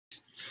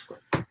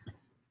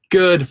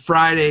Good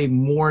Friday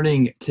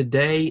morning.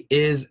 Today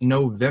is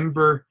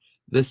November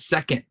the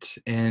 2nd,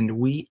 and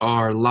we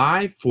are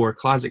live for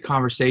Closet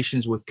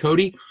Conversations with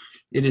Cody.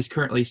 It is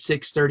currently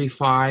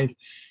 6:35.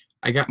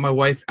 I got my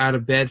wife out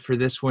of bed for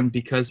this one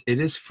because it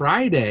is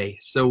Friday.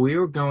 So we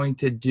are going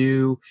to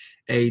do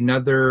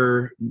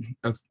another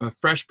a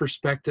fresh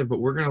perspective, but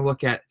we're going to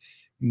look at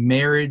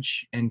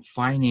marriage and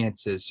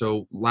finances.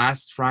 So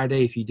last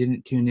Friday, if you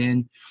didn't tune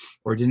in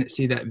or didn't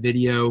see that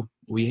video,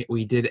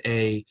 we did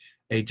a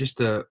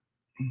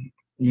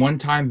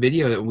one-time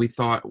video that we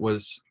thought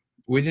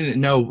we didn't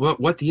know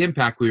what the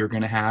impact we were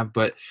going to have,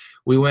 but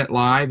we went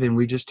live and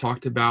we just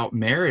talked about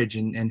marriage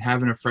and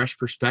having a fresh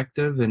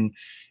perspective,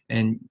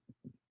 and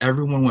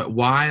everyone went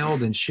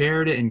wild and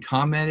shared it and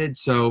commented.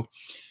 So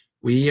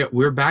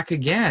we're back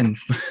again.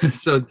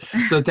 so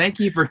thank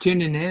you for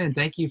tuning in, and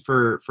thank you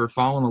for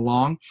following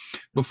along.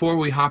 Before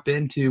we hop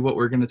into what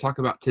we're going to talk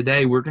about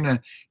today, we're going to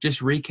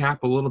just recap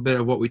a little bit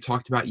of what we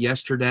talked about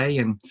yesterday.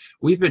 And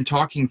we've been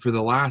talking for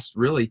the last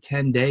really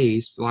 10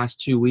 days, the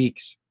last 2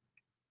 weeks.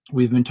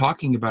 We've been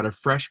talking about a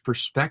fresh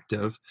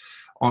perspective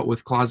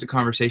with Closet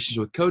Conversations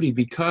with Cody,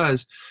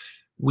 because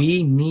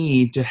we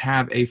need to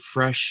have a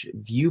fresh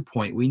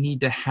viewpoint. We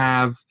need to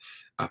have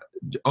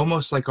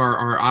almost like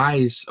our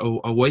eyes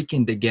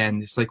awakened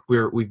again. It's like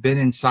we've been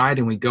inside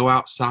and we go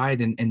outside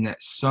and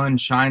that sun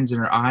shines in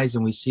our eyes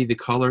and we see the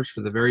colors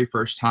for the very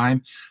first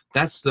time.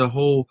 That's the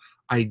whole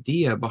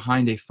idea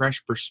behind a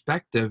fresh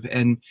perspective.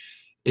 And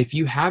if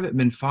you haven't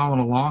been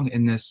following along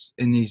in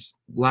these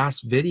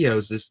last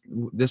videos,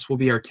 this will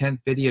be our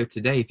 10th video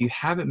today. If you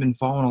haven't been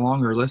following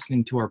along or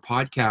listening to our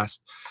podcast,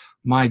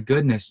 my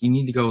goodness, you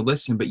need to go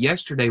listen. But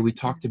yesterday we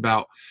talked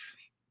about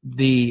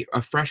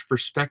a fresh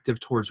perspective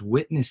towards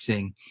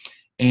witnessing,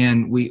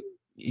 and we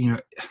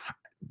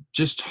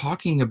just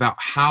talking about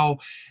how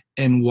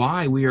and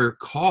why we are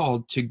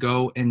called to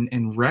go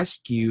and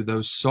rescue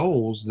those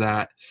souls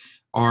that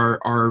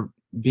are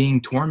being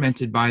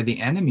tormented by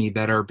the enemy,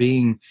 that are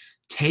being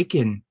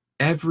taken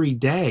every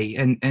day.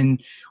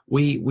 And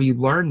we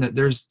learn that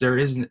there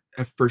is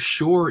a for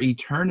sure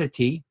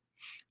eternity,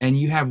 and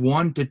you have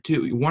one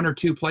or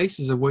two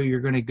places of where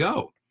you're going to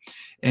go.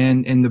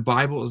 And the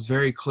Bible is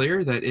very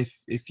clear that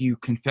if you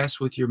confess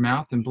with your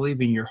mouth and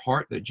believe in your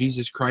heart that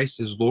Jesus Christ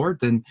is Lord,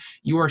 then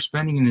you are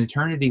spending an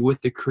eternity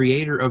with the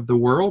creator of the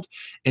world.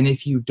 And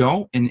if you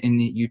don't,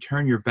 and you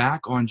turn your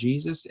back on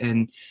Jesus,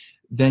 and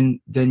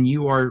then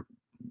you are,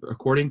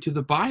 according to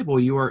the Bible,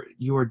 you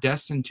are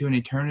destined to an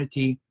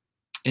eternity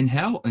in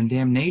hell and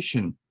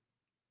damnation.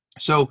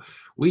 So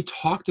we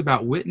talked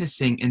about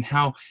witnessing and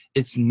how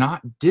it's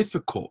not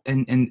difficult,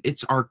 and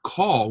it's our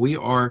call. We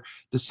are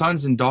the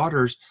sons and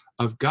daughters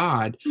of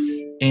God.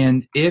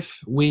 And if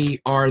we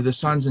are the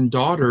sons and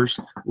daughters,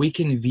 we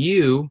can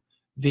view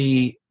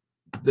the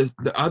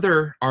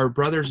other, our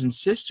brothers and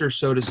sisters,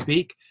 so to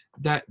speak,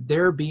 that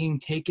they're being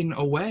taken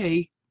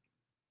away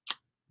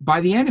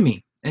by the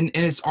enemy. And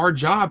it's our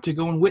job to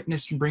go and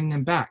witness and bring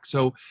them back.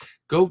 So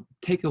go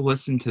take a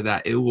listen to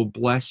that. It will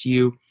bless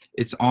you.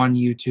 It's on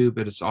YouTube,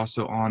 but it's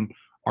also on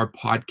our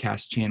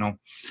podcast channel.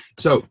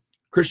 So,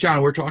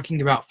 Christiana, we're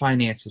talking about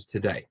finances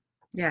today.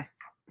 Yes.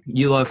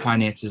 You love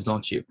finances,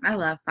 don't you? I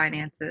love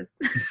finances.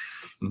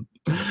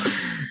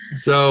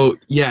 So,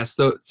 yes.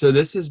 So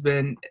this has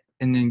been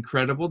an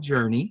incredible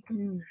journey.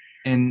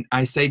 And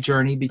I say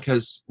journey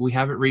because we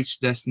haven't reached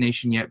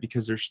destination yet,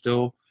 because there's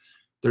still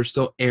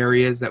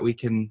areas that we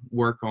can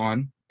work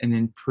on and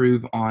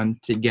improve on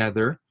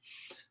together.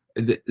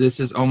 This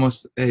is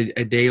almost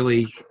a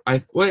daily,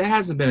 it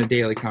hasn't been a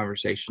daily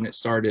conversation. It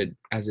started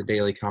as a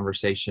daily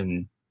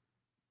conversation,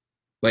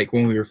 like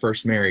when we were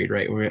first married,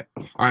 right? All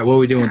right, what are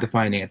we doing with the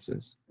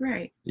finances?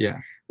 Right. Yeah.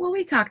 Well,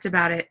 we talked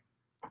about it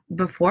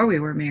before we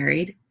were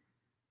married,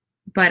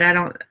 but I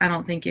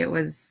don't think it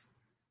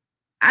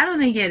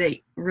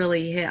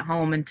really hit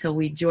home until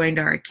we joined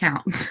our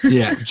accounts.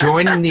 Yeah,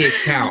 joining the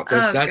accounts.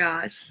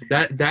 Gosh.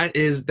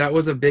 That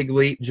was a big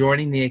leap,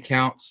 joining the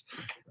accounts,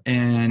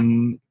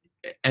 and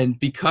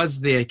because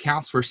the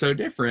accounts were so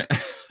different.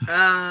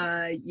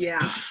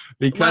 Yeah.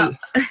 Because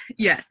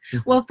yes.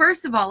 Well,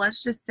 first of all,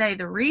 let's just say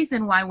the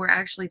reason why we're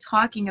actually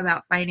talking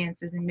about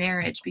finances in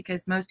marriage,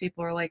 because most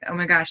people are like, oh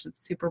my gosh,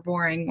 that's super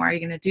boring. Why are you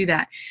going to do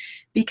that?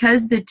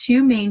 Because the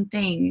two main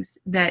things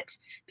that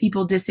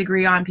people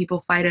disagree on, people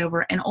fight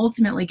over, and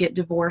ultimately get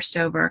divorced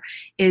over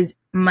is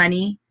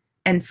money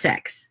and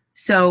sex.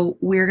 So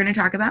we're going to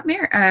talk about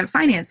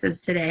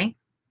finances today,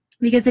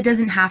 because it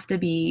doesn't have to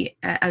be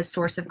a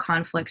source of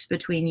conflict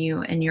between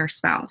you and your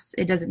spouse.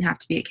 It doesn't have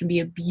to be. It can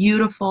be a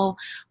beautiful,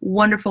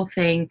 wonderful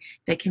thing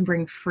that can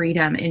bring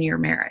freedom in your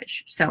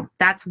marriage. So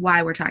that's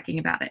why we're talking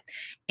about it.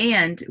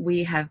 And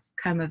we have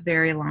come a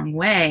very long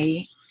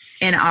way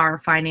in our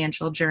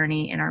financial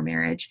journey in our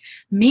marriage.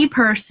 Me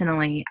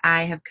personally,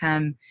 I have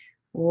come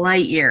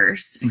light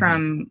years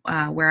from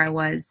where I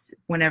was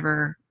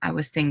whenever I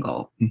was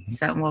single.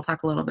 So we'll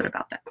talk a little bit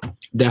about that.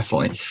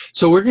 Definitely.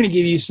 So we're going to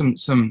give you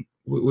some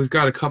we've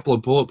got a couple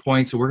of bullet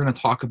points that we're going to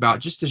talk about,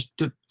 just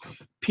to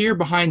peer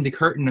behind the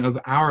curtain of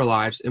our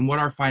lives and what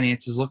our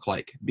finances look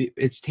like.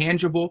 It's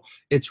tangible,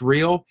 it's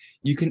real.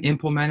 You can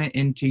implement it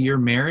into your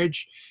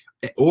marriage,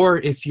 or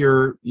if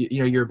you're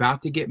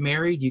about to get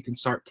married, you can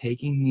start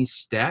taking these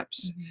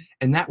steps.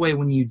 And that way,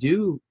 when you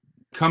do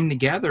come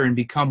together and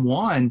become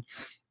one,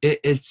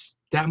 it's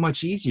that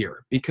much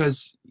easier,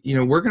 because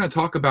we're going to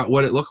talk about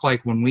what it looked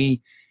like when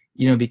we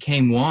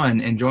became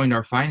one and joined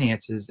our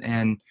finances,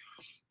 and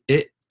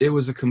it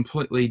was a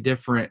completely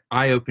different,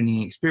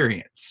 eye-opening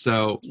experience.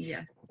 So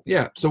yes,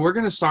 yeah, so we're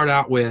going to start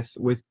out with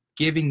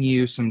giving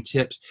you some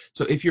tips.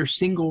 So if you're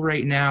single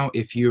right now,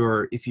 if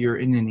you're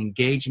in an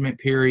engagement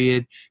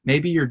period,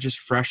 maybe you're just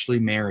freshly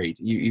married,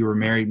 you were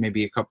married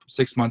maybe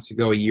 6 months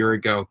ago, a year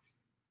ago.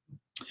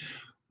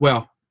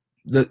 Well,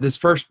 this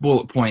first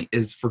bullet point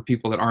is for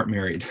people that aren't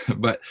married,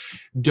 but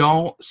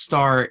don't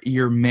start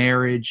your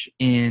marriage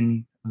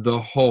in the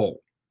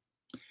hole.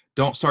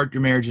 Don't start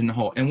your marriage in the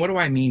hole. And what do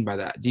I mean by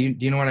that? Do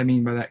you know what I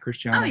mean by that,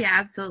 Christiana? Oh yeah,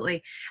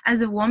 absolutely.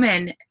 As a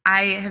woman,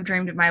 I have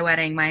dreamed of my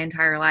wedding my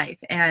entire life,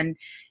 and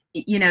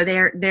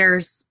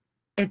it's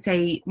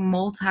a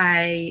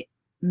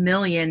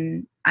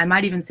multi-million, I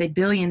might even say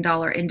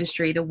billion-dollar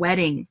industry, the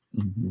wedding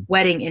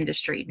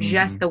industry,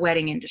 just the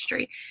wedding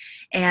industry,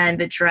 and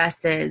the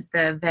dresses,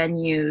 the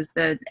venues,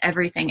 the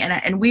everything.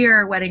 And we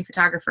are wedding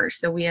photographers,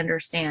 so we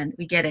understand,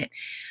 we get it.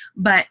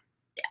 But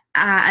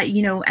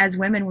as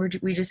women,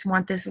 we just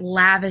want this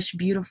lavish,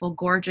 beautiful,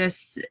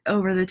 gorgeous,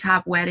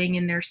 over-the-top wedding,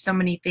 and there's so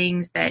many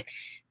things that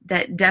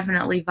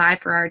definitely vie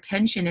for our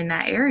attention in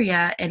that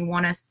area and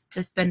want us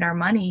to spend our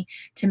money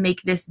to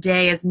make this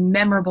day as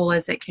memorable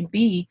as it can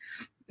be.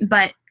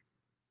 But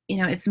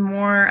it's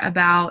more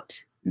about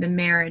the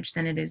marriage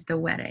than it is the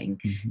wedding.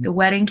 The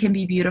wedding can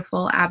be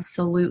beautiful,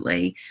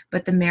 absolutely,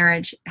 but the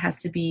marriage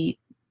has to be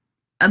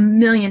a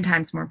million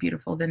times more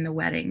beautiful than the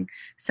wedding.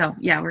 So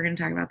yeah, we're going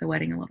to talk about the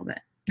wedding a little bit.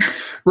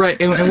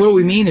 Right. And what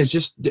we mean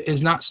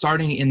is not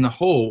starting in the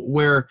hole,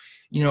 where,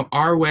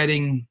 our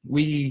wedding,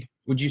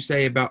 would you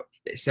say about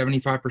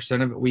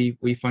 75% of it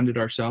we funded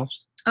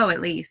ourselves? Oh,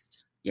 at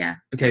least. Yeah.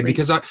 Okay.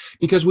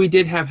 Because we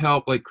did have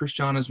help, like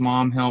Christiana's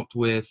mom helped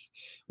with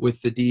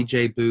the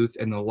DJ booth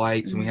and the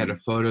lights, and we had a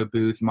photo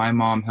booth. My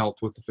mom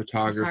helped with the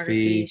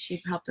photography.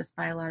 She helped us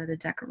buy a lot of the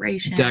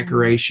decorations.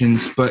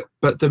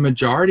 But the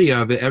majority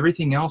of it,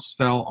 everything else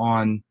fell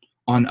on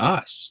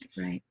us.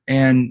 Right.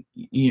 And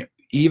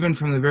even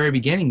from the very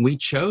beginning, we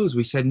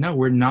said, no,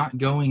 we're not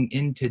going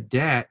into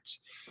debt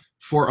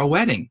for a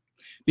wedding.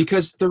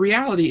 Because the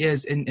reality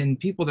is, and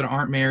people that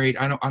aren't married,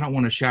 I don't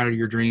want to shatter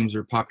your dreams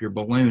or pop your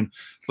balloon,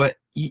 but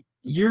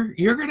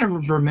you're going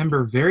to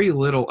remember very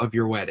little of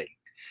your wedding.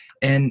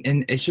 And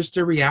it's just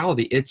a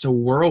reality. It's a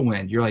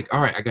whirlwind. You're like,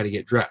 all right, I got to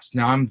get dressed.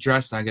 Now I'm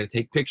dressed, and I got to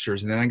take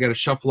pictures, and then I got to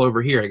shuffle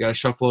over here. I got to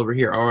shuffle over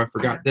here. Oh, I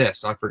forgot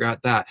this. I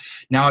forgot that.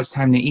 Now it's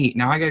time to eat.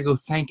 Now I got to go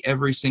thank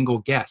every single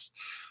guest.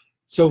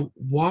 So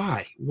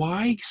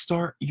why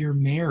start your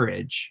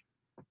marriage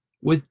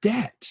with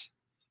debt?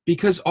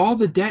 Because all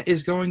the debt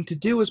is going to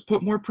do is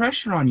put more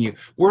pressure on you.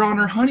 We're on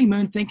our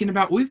honeymoon thinking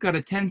about, we've got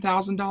a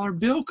 $10,000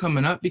 bill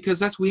coming up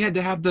because we had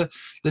to have the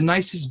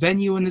nicest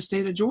venue in the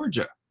state of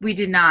Georgia. We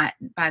did not,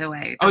 by the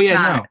way. Oh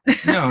yeah,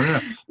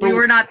 no. We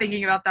were not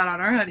thinking about that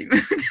on our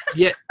honeymoon.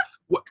 Yeah,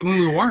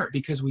 we weren't,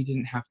 because we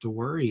didn't have to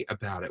worry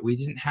about it. We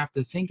didn't have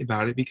to think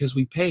about it because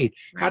we paid.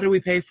 Right. How did we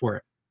pay for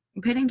it?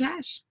 We paid in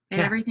cash.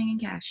 Everything in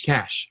cash.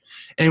 Cash.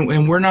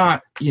 And we're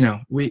not,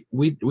 we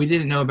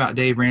didn't know about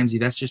Dave Ramsey.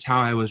 That's just how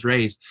I was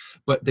raised.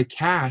 But the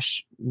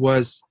cash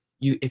was,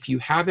 if you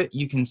have it,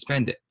 you can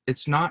spend it.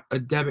 It's not a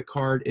debit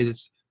card.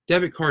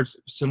 Debit card's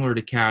similar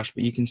to cash,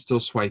 but you can still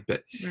swipe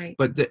it. Right.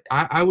 But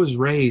I was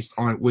raised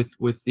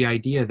with the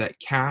idea that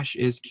cash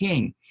is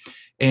king.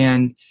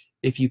 And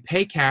if you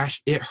pay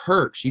cash, it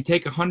hurts. You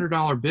take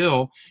 $100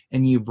 bill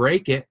and you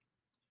break it,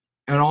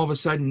 and all of a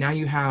sudden now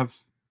you have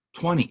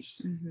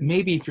 20s.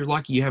 Maybe if you're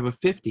lucky, you have a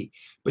 50,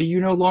 but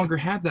you no longer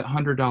have that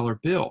 $100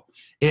 bill.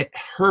 It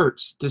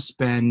hurts to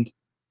spend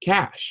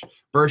cash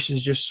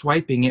versus just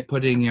swiping it,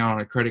 putting it on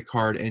a credit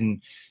card,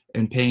 and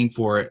paying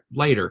for it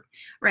later.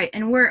 Right.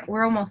 And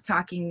we're almost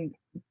talking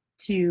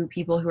to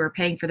people who are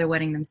paying for their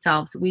wedding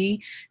themselves.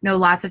 We know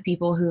lots of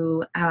people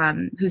who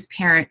whose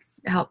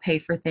parents help pay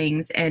for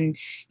things, and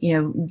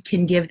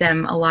can give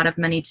them a lot of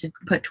money to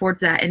put towards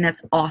that, and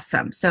that's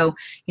awesome. So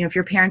if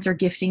your parents are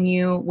gifting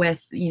you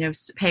with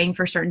paying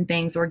for certain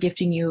things, or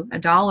gifting you a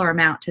dollar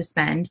amount to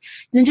spend,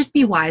 then just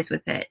be wise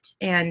with it.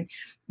 And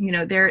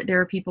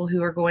there are people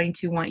who are going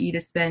to want you to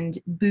spend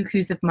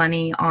bukus of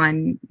money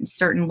on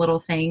certain little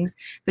things,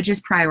 but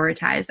just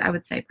prioritize. I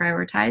would say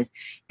prioritize.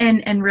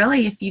 And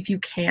really, if you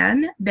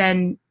can,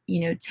 then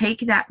take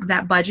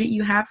that budget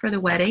you have for the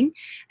wedding,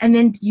 and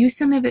then use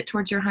some of it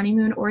towards your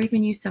honeymoon, or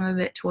even use some of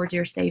it towards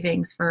your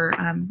savings for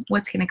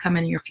what's going to come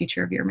in your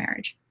future of your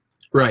marriage.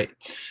 Right.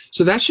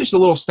 So that's just a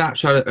little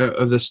snapshot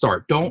of the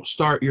start. Don't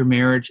start your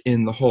marriage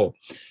in the hole.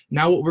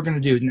 Now what we're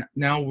going to do,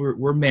 now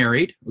we're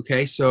married,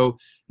 okay? So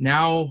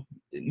now,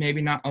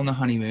 maybe not on the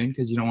honeymoon,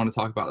 because you don't want to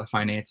talk about the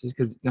finances,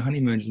 because the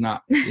honeymoon's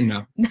not,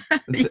 Yeah.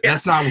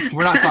 that's not,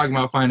 we're not talking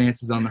about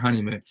finances on the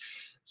honeymoon.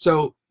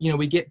 So,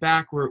 we get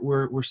back,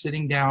 we're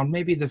sitting down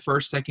maybe the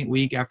first, second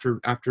week after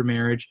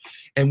marriage,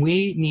 and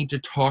we need to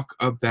talk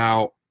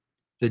about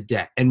the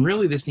debt. And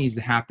really this needs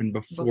to happen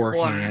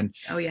beforehand.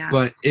 Oh yeah.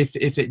 But if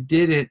it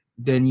didn't,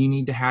 then you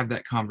need to have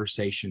that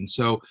conversation.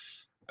 So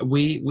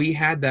we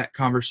had that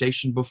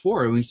conversation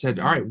before, and we said,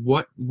 all right,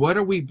 what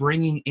are we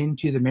bringing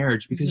into the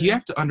marriage? Because you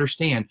have to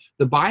understand,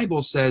 the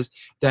Bible says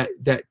that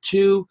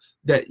you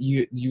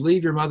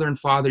leave your mother and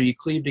father, you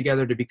cleave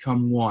together to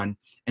become one,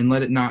 and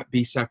let it not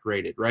be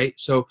separated, right?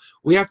 So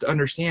we have to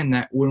understand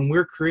that when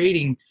we're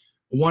creating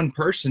one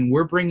person,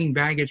 we're bringing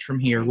baggage from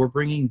here, we're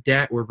bringing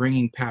debt, we're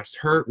bringing past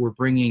hurt, we're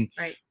bringing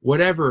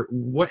whatever,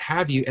 what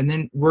have you, and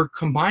then we're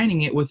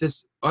combining it with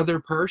this other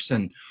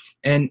person.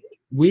 And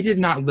we did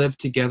not live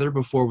together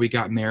before we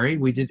got married.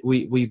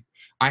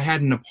 I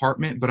had an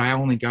apartment, but I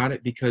only got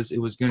it because it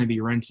was going to be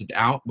rented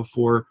out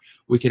before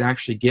we could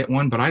actually get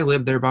one. But I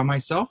lived there by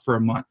myself for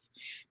a month.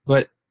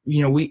 But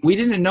we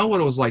didn't know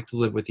what it was like to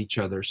live with each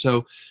other.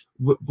 So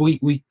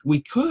we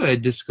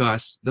could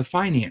discuss the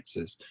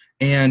finances,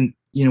 and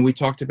we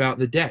talked about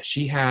the debt.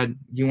 Do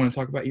you want to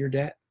talk about your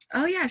debt?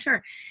 Oh yeah,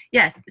 sure.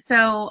 Yes.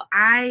 So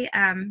I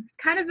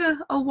kind of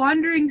a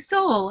wandering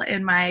soul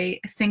in my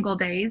single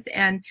days,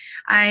 and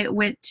I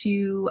went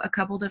to a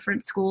couple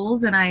different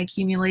schools, and I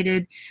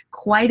accumulated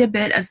quite a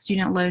bit of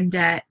student loan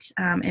debt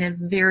in a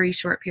very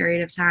short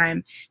period of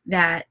time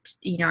that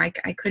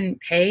I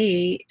couldn't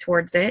pay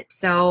towards it.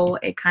 So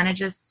it kind of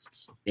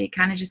just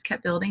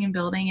kept building and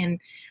building,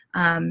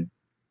 and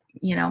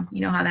you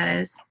know how that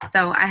is.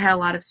 So I had a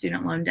lot of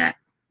student loan debt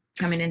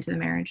coming into the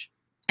marriage.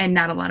 And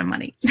not a lot of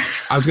money.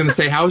 I was going to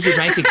say, how was your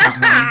bank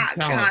account?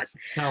 Tell us.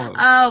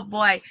 Oh,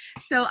 boy.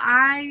 So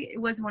I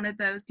was one of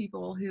those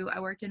people who I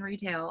worked in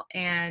retail,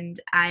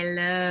 and I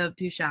love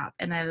to shop,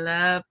 and I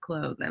love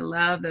clothes. I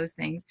love those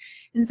things.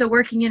 And so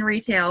working in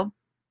retail,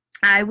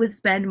 I would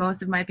spend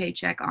most of my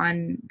paycheck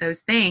on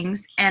those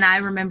things. And I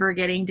remember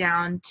getting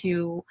down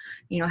to,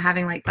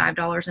 having like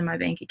 $5 in my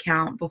bank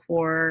account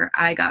before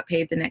I got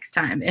paid the next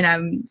time. And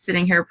I'm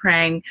sitting here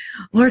praying,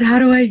 Lord, how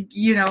do I,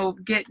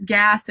 get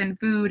gas and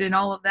food and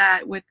all of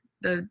that with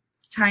the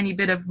tiny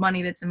bit of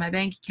money that's in my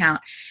bank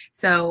account?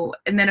 So,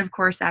 and then of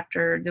course,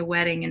 after the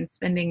wedding and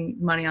spending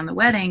money on the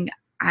wedding,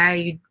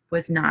 I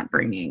was not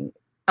bringing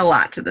a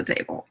lot to the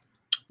table.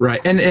 Right.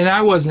 And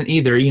I wasn't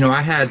either.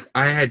 I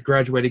had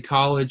graduated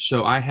college,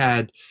 so I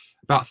had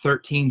about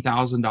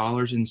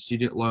 $13,000 in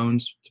student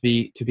loans to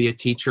be a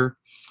teacher.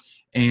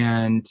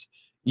 And,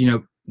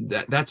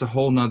 that's a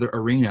whole nother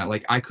arena.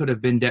 Like, I could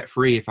have been debt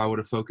free if I would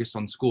have focused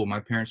on school. My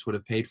parents would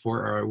have paid for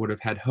it, or I would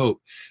have had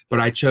hope. But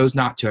I chose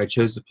not to. I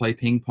chose to play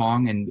ping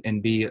pong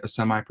and be a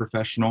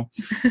semi-professional.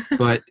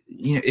 But,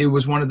 it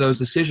was one of those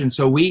decisions.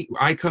 So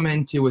I come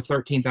into with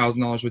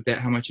 $13,000 with debt.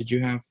 How much did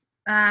you have?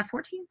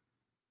 14?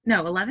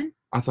 No, 11.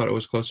 I thought it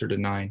was closer to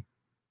 9.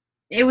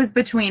 It was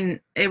between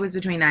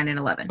 9 and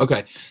 11.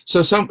 Okay,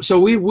 so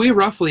we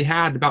roughly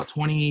had about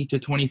 $20,000 to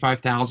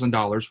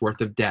 $25,000 worth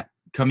of debt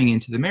coming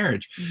into the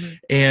marriage,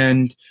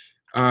 and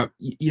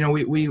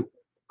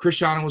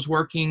Christiana was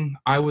working,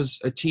 I was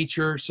a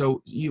teacher,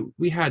 so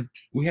we had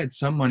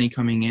some money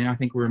coming in. I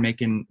think we were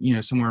making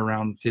somewhere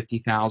around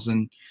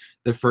 $50,000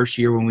 the first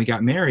year when we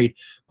got married,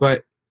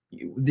 but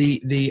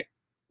we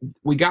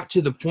got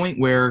to the point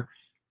where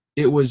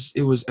it was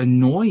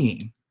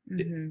annoying.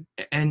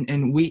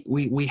 And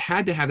we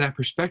had to have that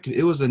perspective.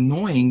 It was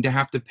annoying to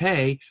have to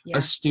pay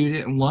a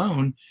student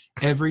loan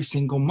every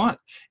single month.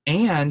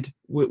 And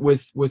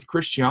with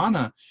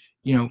Christiana,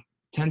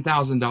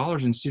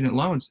 $10,000 in student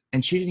loans,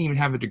 and she didn't even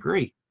have a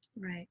degree.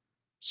 Right.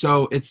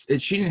 So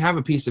she didn't have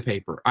a piece of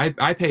paper. I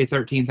paid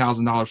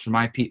 $13,000 for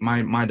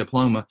my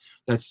diploma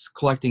that's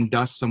collecting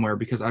dust somewhere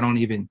because I don't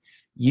even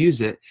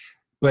use it.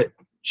 But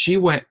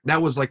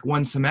that was like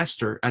one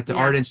semester at the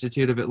Art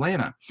Institute of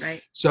Atlanta.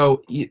 Right.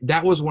 So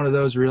that was one of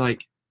those where you're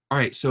like, all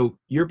right, so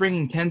you're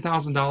bringing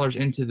 $10,000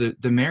 into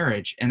the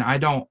marriage, and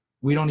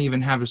we don't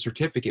even have a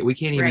certificate. We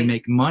can't even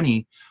make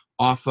money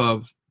off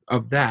of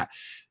that.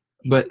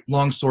 But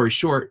long story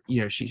short,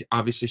 she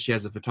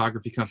has a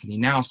photography company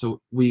now.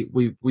 So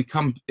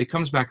it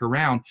comes back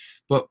around.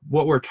 But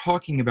what we're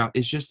talking about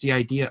is just the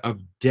idea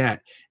of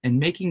debt and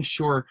making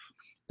sure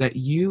that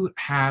you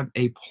have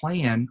a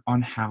plan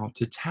on how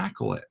to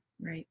tackle it.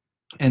 Right.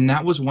 And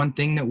that was one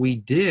thing that we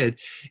did,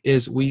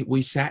 is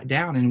we sat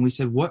down and we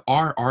said, what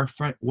are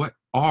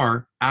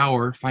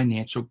our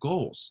financial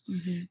goals?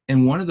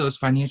 And one of those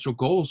financial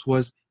goals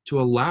was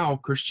to allow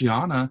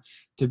Christiana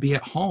to be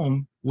at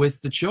home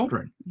with the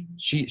children.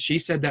 She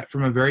said that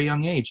from a very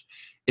young age.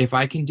 If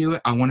I can do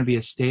it, I want to be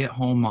a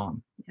stay-at-home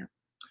mom. Yep.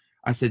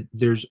 I said,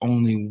 there's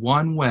only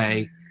one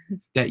way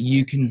that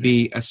you can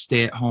be a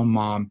stay-at-home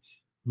mom.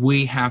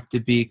 We have to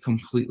be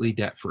completely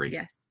debt-free.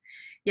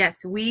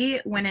 Yes. We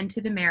went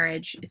into the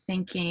marriage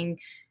thinking,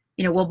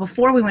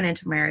 before we went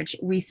into marriage,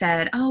 we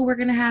said, oh, we're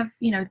going to have,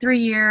 3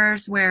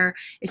 years where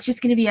it's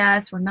just going to be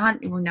us. We're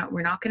not going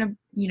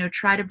to,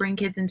 try to bring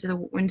kids into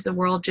the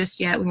world just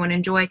yet. We want to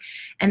enjoy.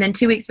 And then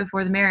 2 weeks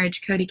before the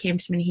marriage, Cody came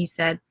to me and he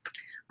said,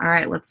 all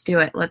right, let's do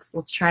it.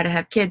 Let's try to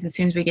have kids as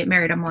soon as we get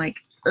married. I'm like,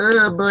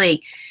 oh boy.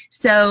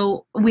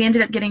 So we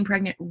ended up getting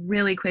pregnant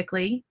really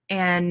quickly,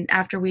 and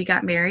after we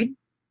got married,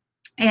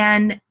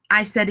 and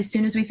I said, as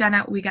soon as we found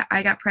out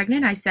I got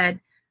pregnant, I said,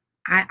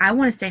 I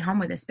want to stay home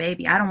with this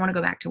baby. I don't want to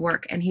go back to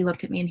work. And he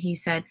looked at me and he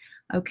said,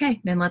 okay,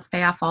 then let's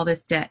pay off all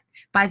this debt.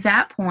 By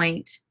that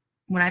point,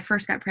 when I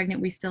first got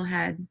pregnant, we still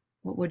had,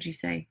 what would you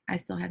say? I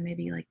still had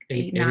maybe like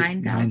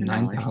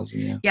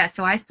 $9,000. Yeah.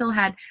 So I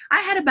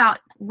had about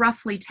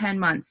roughly 10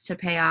 months to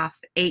pay off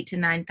 $8,000 to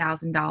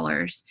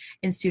 $9,000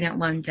 in student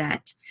loan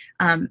debt.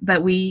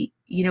 But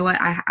you know what?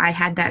 I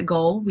had that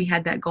goal. We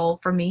had that goal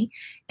for me,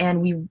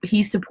 and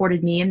he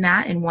supported me in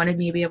that and wanted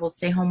me to be able to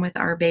stay home with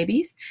our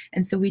babies.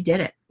 And so we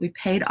did it. We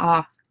paid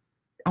off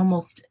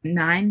almost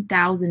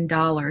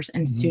 $9,000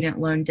 in student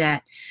loan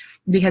debt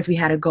because we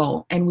had a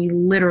goal, and we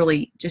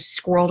literally just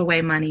squirreled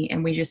away money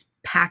and we just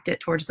packed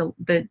it towards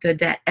the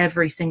debt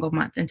every single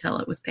month until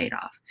it was paid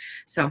off.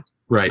 So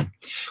right.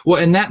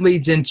 Well, and that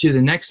leads into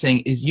the next thing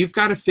is you've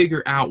got to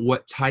figure out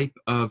what type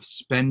of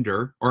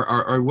spender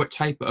or what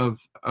type of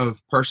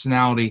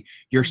personality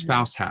your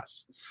spouse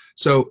has.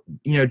 So,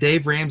 you know,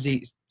 Dave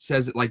Ramsey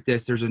says it like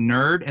this: there's a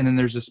nerd and then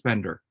there's a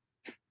spender.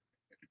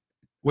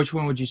 Which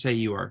one would you say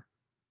you are?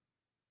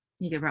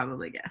 You could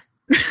probably guess.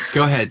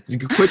 Go ahead.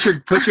 Put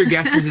your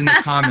guesses in the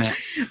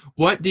comments.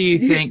 What do you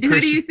think?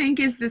 Who do you think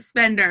is the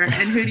spender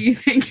and who do you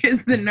think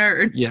is the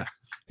nerd? Yeah.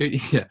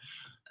 Yeah.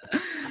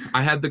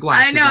 I had the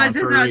glasses. I know, on I was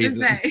just for a about to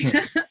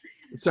reason.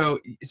 say.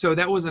 So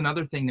that was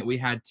another thing that we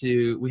had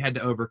to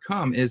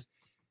overcome is,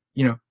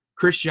 you know,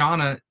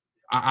 Christiana,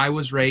 I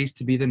was raised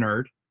to be the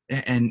nerd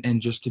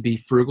and just to be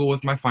frugal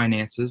with my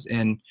finances.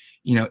 And,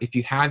 you know, if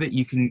you have it,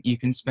 you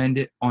can spend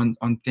it on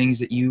things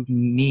that you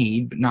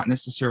need, but not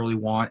necessarily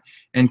want.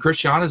 And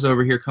Christiana's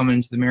over here coming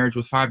into the marriage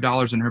with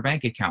 $5 in her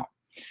bank account.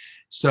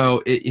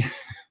 So I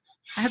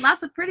had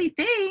lots of pretty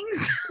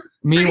things.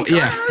 Meanwhile,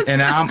 yeah,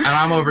 and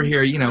I'm over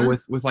here, you know,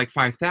 with like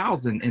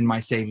 5,000 in my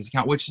savings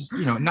account, which is,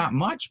 you know, not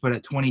much, but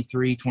at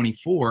 23,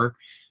 24,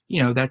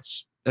 you know,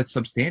 that's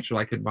substantial.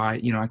 I could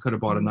have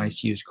bought a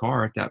nice used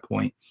car at that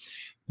point.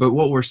 But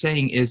what we're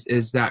saying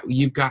is that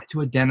you've got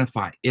to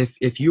identify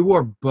if you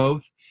are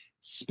both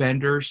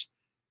spenders,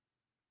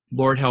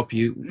 Lord help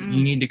you,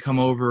 you need to come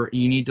over,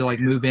 you need to like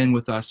move in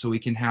with us so we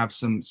can have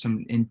some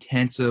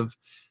intensive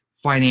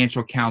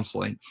financial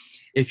counseling.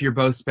 If you're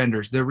both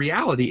spenders, the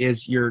reality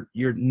is you're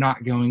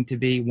not going to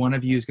be. One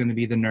of you is going to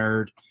be the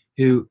nerd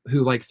who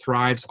like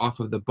thrives off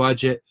of the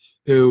budget,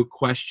 who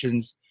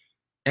questions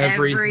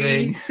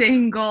everything. Every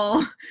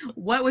single,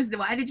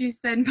 why did you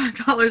spend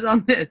 $5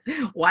 on this?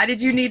 Why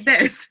did you need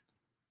this?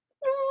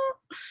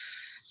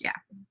 Yeah.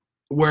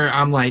 Where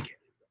I'm like,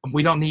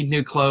 we don't need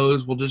new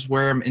clothes. We'll just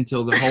wear them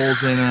until the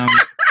holes in them.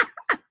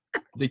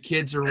 The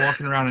kids are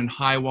walking around in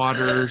high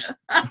waters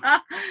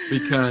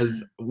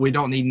because we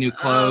don't need new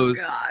clothes.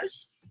 Oh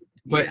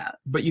gosh.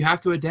 But you have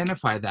to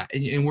identify that,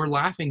 and we're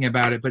laughing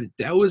about it. But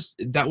that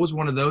was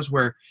one of those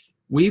where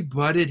we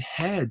butted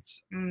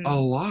heads a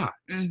lot.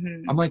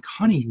 Mm-hmm. I'm like,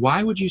 honey,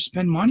 why would you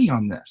spend money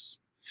on this?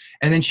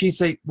 And then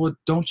she's like, well,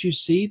 don't you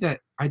see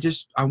that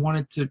I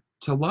wanted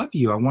to love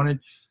you.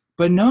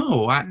 But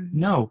no,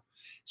 no.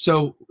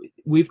 So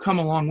we've come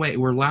a long way.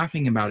 We're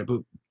laughing about it,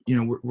 but you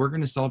know, we're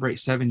going to celebrate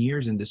 7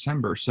 years in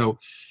December. So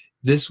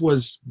this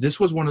was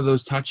one of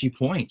those touchy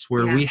points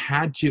where we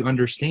had to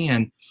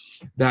understand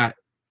that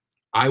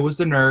I was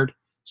the nerd.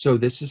 So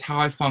this is how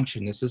I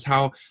function. This is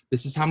how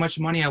much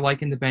money I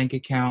like in the bank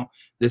account.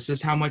 This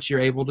is how much you're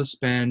able to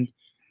spend.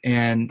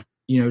 And,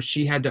 you know,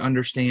 she had to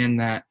understand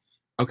that,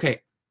 okay,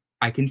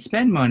 I can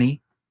spend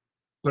money,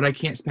 but I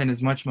can't spend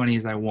as much money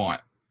as I want.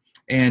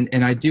 And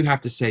I do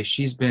have to say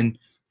she's been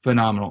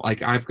phenomenal.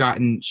 Like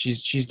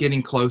she's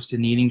getting close to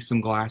needing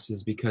some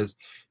glasses because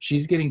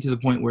she's getting to the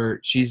point where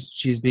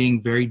she's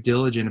being very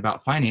diligent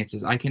about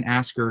finances. I can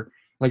ask her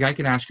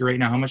right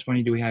now, how much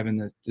money do we have in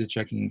the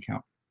checking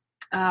account?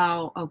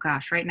 Oh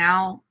gosh. Right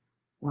now,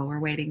 well, we're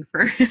waiting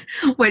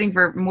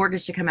for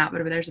mortgage to come out,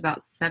 but there's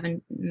about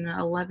 17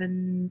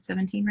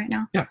 right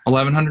now. Yeah.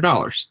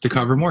 $1,100 to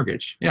cover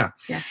mortgage. Yeah.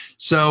 Yeah.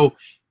 So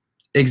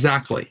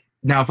exactly.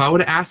 Now, if I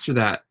would have asked her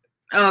that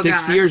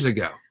 6 years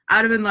ago,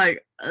 I'd have been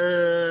like,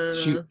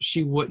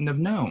 she wouldn't have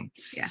known.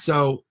 Yeah.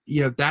 So,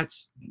 you know,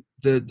 that's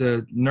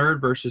the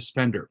nerd versus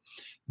spender.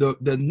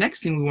 The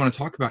next thing we want to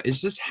talk about is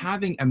just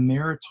having a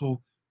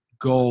marital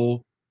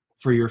goal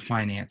for your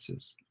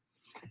finances.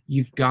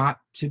 You've got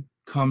to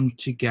come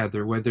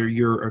together, whether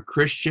you're a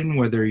Christian,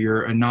 whether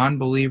you're a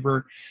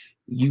non-believer,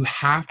 you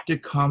have to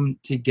come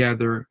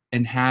together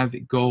and have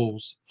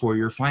goals for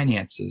your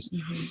finances.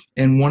 Mm-hmm.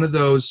 And one of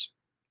those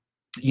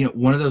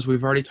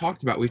we've already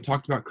talked about. We've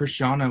talked about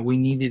Christiana. We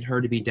needed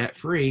her to be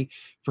debt-free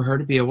for her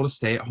to be able to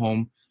stay at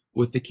home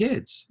with the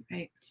kids.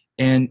 Right.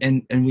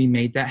 And we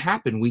made that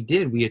happen. We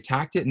did. We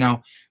attacked it.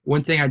 Now,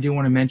 one thing I do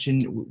want to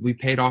mention, we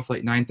paid off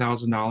like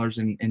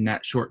 $9,000 in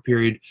that short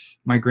period.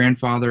 My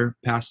grandfather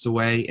passed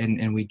away,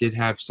 and we did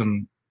have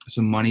some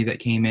money that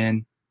came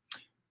in.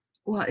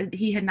 Well,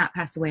 he had not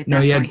passed away at No,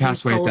 that he point. had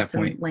passed away at sold that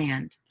some point.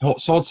 land.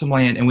 Sold some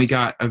land, and we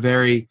got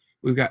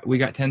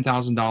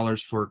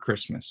 $10,000 for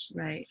Christmas,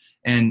 Right.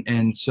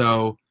 and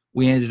so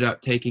we ended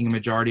up taking a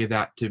majority of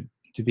that to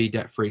be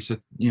debt free. So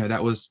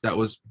that was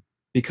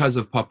because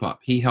of Pup Up.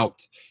 He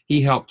helped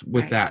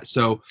with Right. that.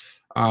 So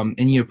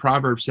and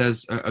Proverbs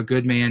says a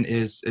good man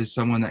is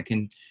someone that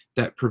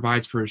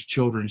provides for his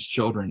children's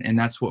children, and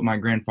that's what my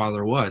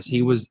grandfather was.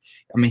 He was,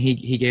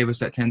 he gave us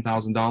that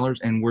 $10,000,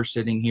 and we're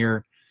sitting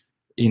here,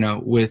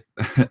 with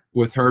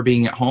with her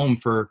being at home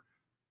for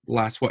the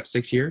last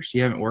 6 years.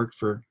 You haven't worked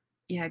for.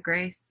 Yeah,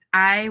 Grace.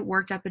 I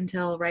worked up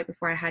until right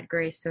before I had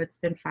Grace, so it's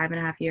been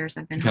 5.5 years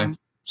I've been home.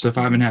 So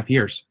 5.5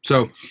 years.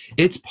 So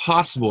it's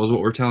possible, is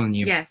what we're telling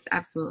you. Yes,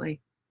 absolutely.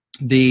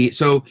 The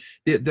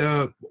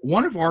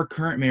one of our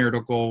current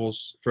marital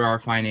goals for our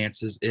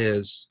finances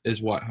is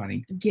what,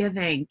 honey?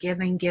 Giving.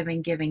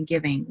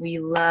 We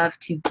love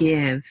to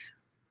give.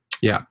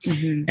 Yeah.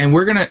 And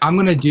I'm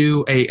gonna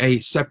do a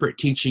separate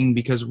teaching,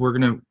 because we're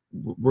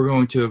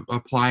going to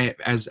apply it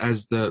as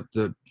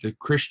the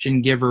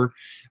Christian giver.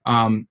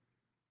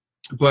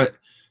 But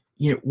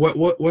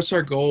what's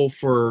our goal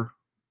for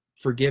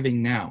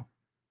giving now?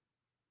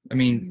 I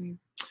mean,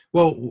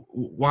 well,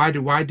 why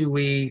do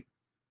we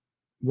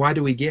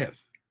give?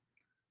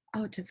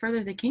 Oh, to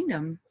further the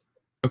kingdom.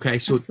 Okay,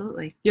 so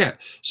absolutely. Yeah.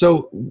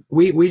 So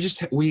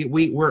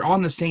we're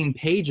on the same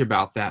page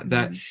about that.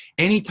 That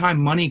anytime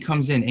money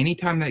comes in,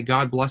 anytime that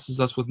God blesses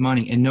us with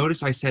money, and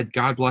notice I said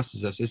God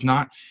blesses us. It's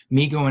not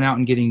me going out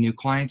and getting new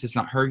clients. It's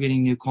not her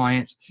getting new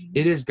clients.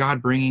 It is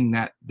God bringing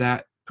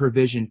that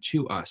provision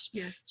to us.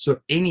 Yes. So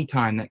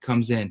anytime that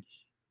comes in,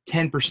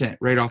 10%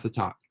 right off the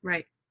top.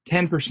 Right.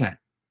 10%.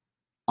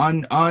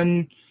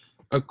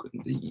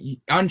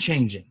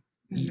 Unchanging.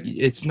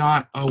 It's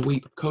not,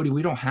 Cody,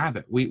 we don't have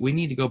it. We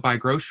need to go buy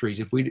groceries.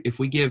 If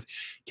we give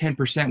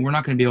 10%, we're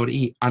not going to be able to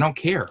eat. I don't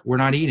care. We're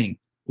not eating.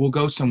 We'll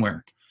go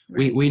somewhere.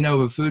 Right. We know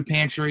of a food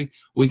pantry.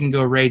 We can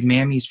go raid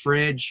Mammy's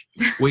fridge.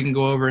 We can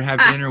go over and have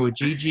dinner with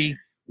Gigi.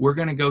 We're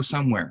going to go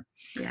somewhere.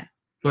 Yes.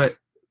 But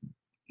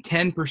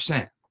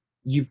 10%,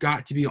 you've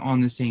got to be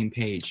on the same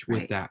page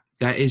with that.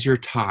 That is your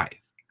tithe.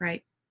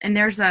 Right. And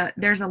there's a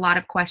lot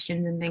of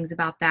questions and things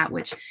about that,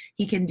 which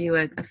he can do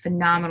a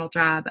phenomenal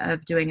job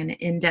of doing an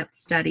in-depth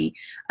study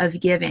of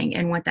giving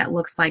and what that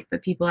looks like.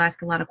 But people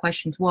ask a lot of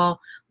questions. Well,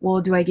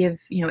 do I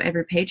give,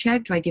 every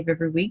paycheck? Do I give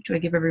every week? Do I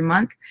give every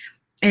month?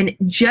 And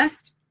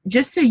just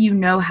so you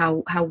know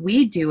how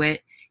we do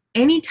it,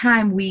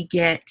 anytime we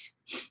get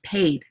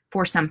paid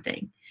for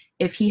something,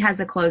 if he has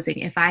a closing,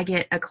 if I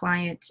get a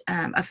client,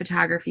 a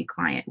photography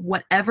client,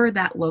 whatever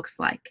that looks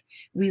like,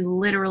 we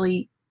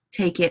literally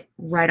take it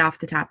right off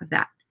the top of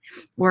that.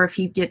 Or if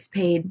he gets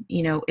paid,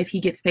 if he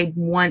gets paid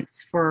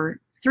once for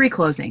 3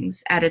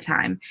 closings at a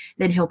time,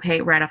 then he'll pay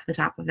right off the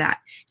top of that.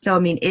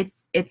 So,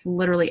 it's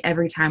literally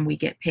every time we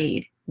get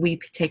paid, we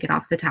take it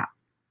off the top.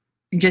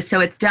 Just so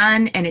it's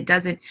done, and it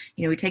doesn't,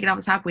 we take it off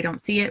the top, we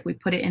don't see it, we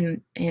put it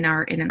in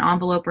an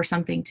envelope or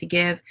something to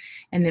give,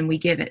 and then we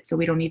give it. So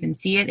we don't even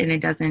see it,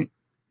 and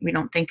we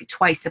don't think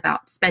twice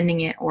about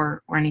spending it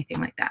or anything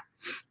like that.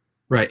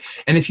 Right.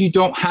 And if you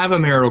don't have a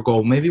marital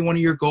goal, maybe one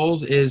of your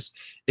goals is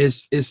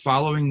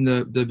following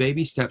the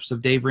baby steps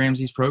of Dave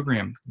Ramsey's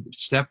program.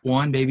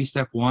 Baby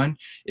step one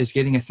is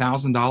getting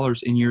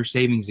 $1,000 in your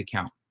savings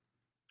account.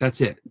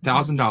 That's it.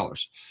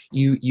 $1,000.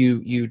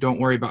 You don't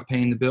worry about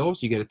paying the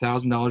bills. You get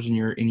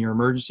 $1,000 in your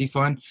emergency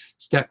fund.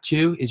 Step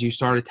 2 is you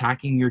start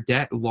attacking your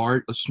debt,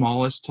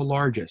 smallest to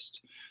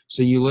largest.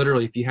 So you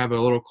literally, if you have a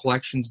little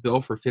collections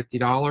bill for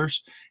 $50,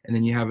 and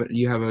then you have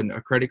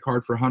a credit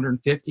card for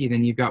 $150, and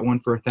then you've got one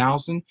for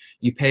 $1,000,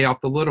 you pay off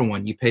the little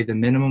one. You pay the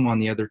minimum on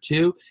the other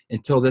 2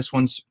 until this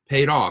one's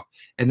paid off.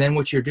 And then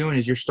what you're doing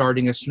is you're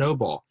starting a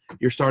snowball.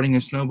 You're starting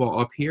a snowball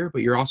up here,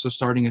 but you're also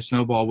starting a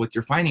snowball with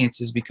your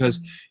finances, because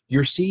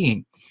you're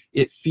seeing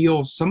it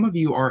feels, some of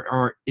you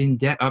are in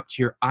debt up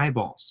to your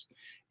eyeballs.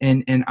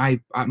 And I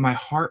my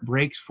heart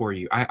breaks for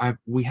you.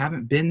 We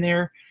haven't been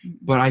there,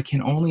 but I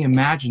can only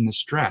imagine the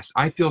stress.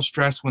 I feel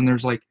stressed when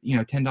there's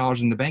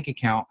 $10 in the bank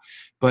account,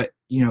 but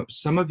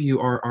some of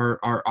you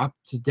are up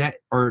to debt,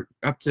 or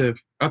up to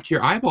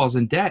your eyeballs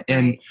in debt,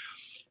 and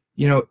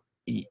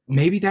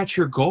maybe that's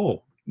your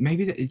goal.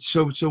 Maybe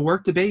so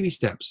work the baby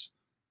steps.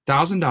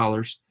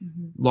 $1,000,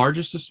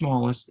 largest to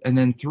smallest, and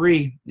then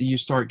 3, you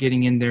start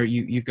getting in there.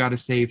 You've got to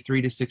save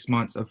 3 to 6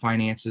 months of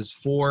finances.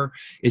 4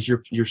 is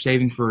you're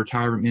saving for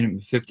retirement minimum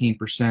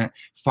 15%.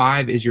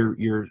 5 is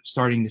you're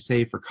starting to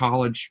save for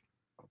college.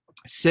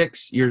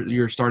 6,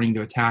 you're starting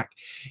to attack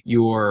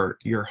your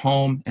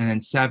home, and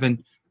then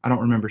 7, I don't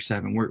remember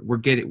 7. We're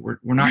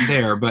not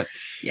there, but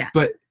yeah.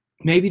 But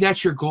maybe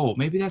that's your goal.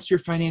 Maybe that's your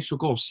financial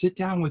goal. Sit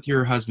down with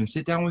your husband.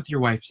 Sit down with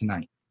your wife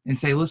tonight and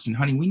say, listen,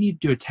 honey, we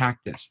need to attack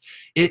this.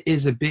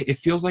 It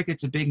feels like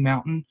it's a big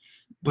mountain,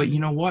 but you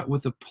know what?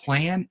 With a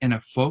plan and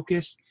a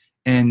focus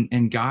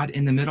and God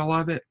in the middle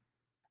of it,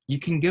 you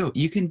can go.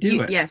 You can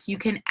do it. Yes, you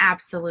can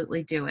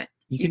absolutely do it.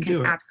 You can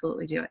do it.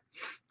 Absolutely do it.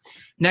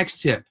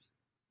 Next tip,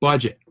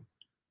 budget.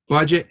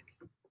 Budget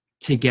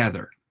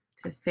together.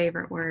 It's his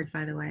favorite word,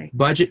 by the way.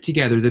 Budget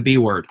together, the B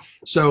word.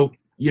 So,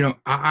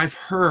 I've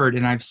heard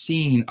and I've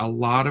seen a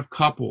lot of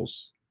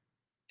couples,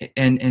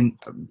 and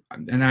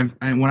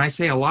when I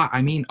say a lot,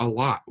 I mean a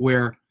lot,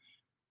 where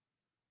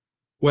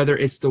whether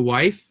it's the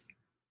wife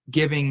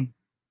giving,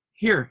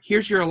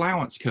 here's your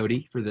allowance,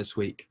 Cody, for this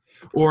week,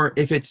 or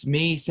if it's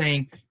me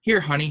saying, here,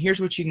 honey, here's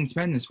what you can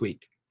spend this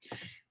week.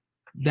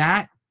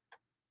 That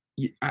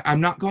I'm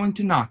not going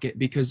to knock it,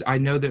 because I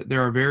know that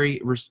there are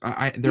You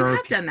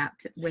have done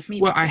that with me.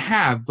 Well, I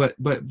have, but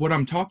what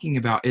I'm talking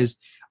about is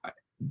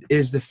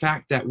the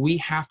fact that we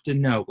have to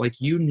know, like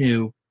you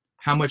knew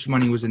how much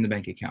money was in the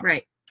bank account.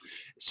 Right.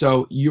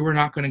 So you were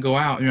not going to go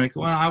out and you're like,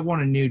 well, I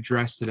want a new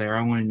dress today, or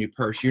I want a new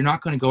purse. You're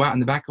not going to go out in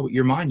the back of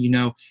your mind,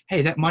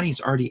 hey, that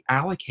money's already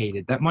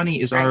allocated. That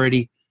money is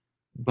already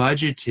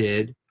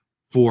budgeted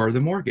for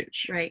the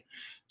mortgage. Right.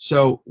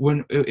 So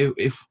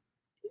if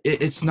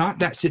it's not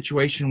that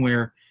situation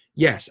where,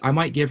 yes, I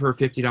might give her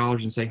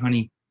 $50 and say,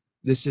 honey,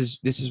 this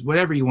is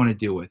whatever you want to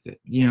do with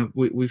it.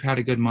 We've had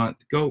a good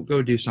month. Go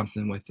do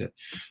something with it.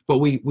 But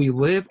we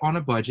live on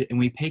a budget and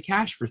we pay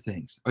cash for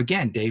things.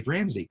 Again, Dave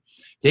Ramsey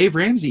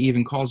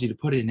even calls you to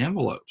put it in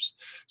envelopes.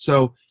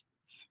 So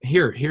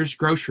here's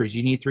groceries.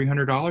 You need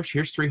 $300.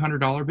 Here's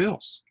 $300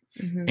 bills.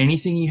 Mm-hmm.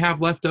 Anything you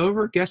have left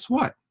over, guess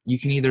what? You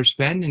can either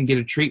spend and get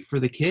a treat for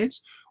the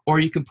kids, or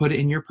you can put it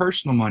in your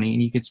personal money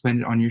and you can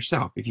spend it on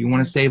yourself. If you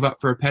want to save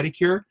up for a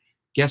pedicure,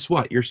 guess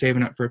what? You're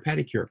saving up for a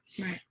pedicure.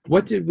 Right.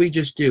 What did we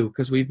just do?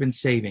 Because we've been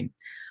saving.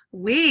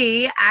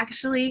 We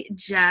actually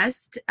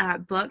just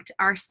booked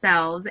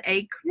ourselves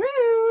a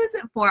cruise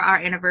for our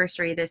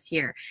anniversary this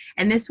year.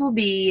 And this will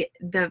be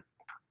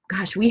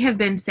we have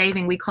been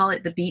saving. We call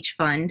it the beach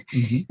fund,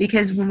 mm-hmm.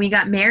 because when we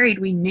got married,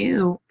 we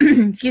knew, we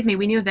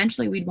knew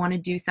eventually we'd want to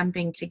do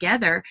something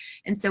together.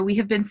 And so we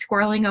have been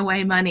squirreling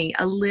away money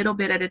a little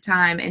bit at a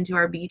time into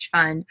our beach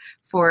fund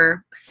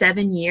for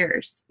 7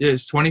 years. It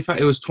was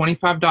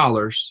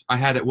 $25. I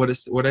had it.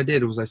 What I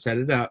did was I set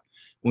it up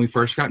when we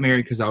first got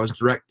married, because I was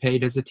direct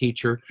paid as a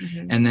teacher.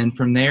 Mm-hmm. And then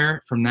from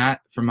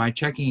my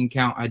checking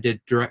account, I did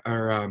direct,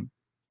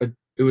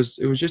 it was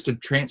just a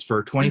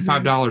transfer, $25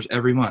 mm-hmm.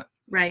 every month.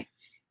 Right.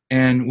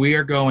 And we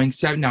are going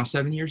 7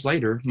 years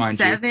later, mind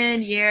you.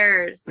 7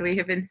 years we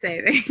have been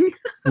saving.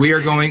 We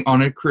are going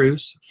on a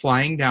cruise,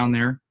 flying down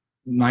there.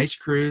 Nice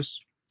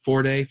cruise,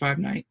 4 day, 5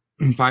 night,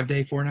 5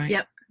 day, 4 night.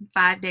 Yep,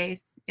 5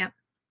 days. Yep.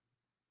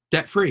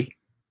 Debt free.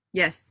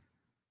 Yes,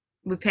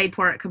 we paid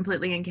for it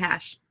completely in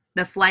cash.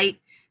 The flight,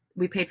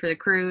 we paid for the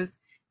cruise,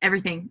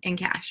 everything in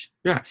cash.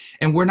 Yeah,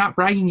 and we're not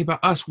bragging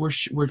about us.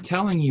 We're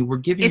telling you, we're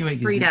giving you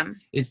freedom.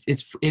 It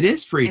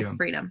is freedom. It's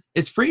freedom.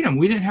 It's freedom.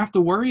 We didn't have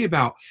to worry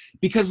about,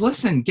 because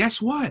listen, guess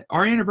what?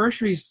 Our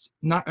anniversary's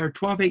not our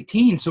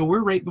 12/18, so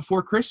we're right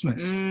before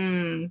Christmas.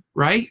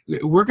 Right?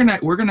 We're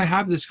gonna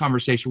have this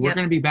conversation. We're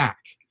gonna be back.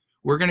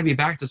 We're going to be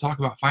back to talk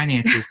about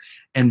finances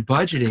and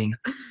budgeting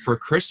for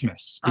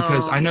Christmas,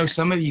 because I know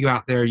some of you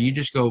out there, you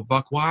just go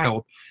buck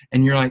wild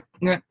and you're like,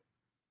 nah,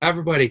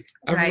 everybody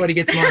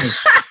gets money.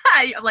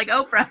 I'm like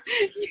Oprah.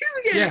 You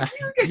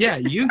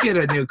get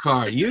a new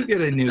car. You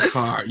get a new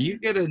car. You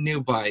get a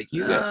new bike.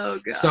 Oh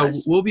gosh. So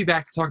we'll be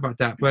back to talk about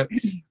that, but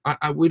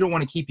we don't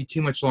want to keep you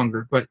too much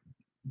longer. But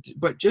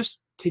just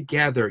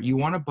together, you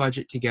want to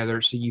budget together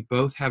so you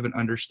both have an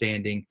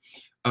understanding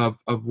of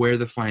where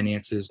the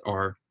finances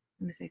are.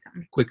 I'm going to say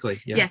something. Quickly.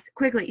 Yeah. Yes,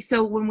 quickly.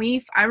 So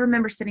I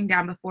remember sitting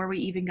down before we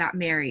even got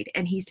married,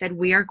 and he said,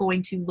 we are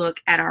going to look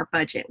at our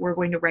budget. We're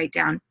going to write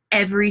down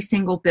every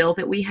single bill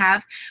that we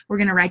have. We're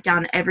going to write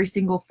down every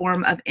single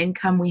form of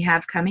income we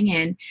have coming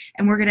in,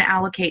 and we're going to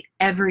allocate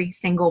every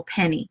single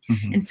penny.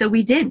 Mm-hmm. And so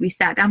we did. We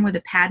sat down with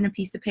a pad and a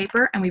piece of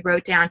paper, and we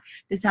wrote down,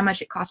 this is how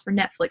much it costs for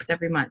Netflix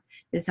every month.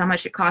 This is how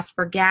much it costs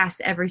for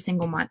gas every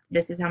single month.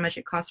 This is how much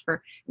it costs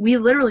we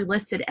literally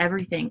listed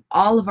everything,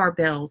 all of our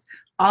bills,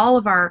 all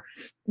of our,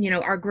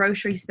 our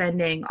grocery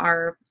spending,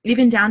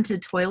 even down to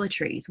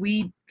toiletries.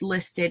 We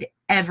listed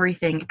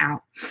everything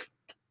out.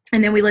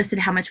 And then we listed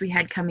how much we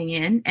had coming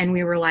in, and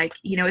we were like,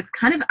 it's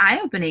kind of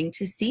eye-opening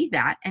to see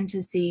that and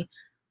to see,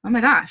 oh my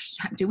gosh,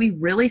 do we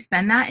really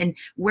spend that? And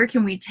where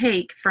can we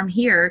take from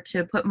here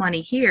to put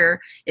money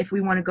here if we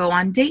want to go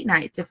on date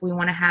nights, if we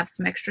want to have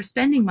some extra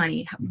spending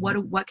money?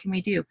 What can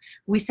we do?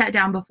 We sat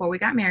down before we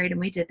got married and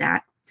we did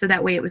that. So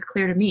that way it was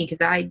clear to me, because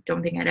I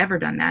don't think I'd ever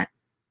done that.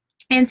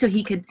 And so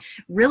he could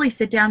really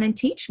sit down and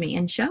teach me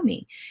and show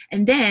me.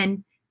 And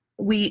then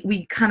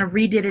we kind of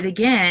redid it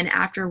again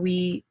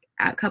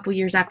a couple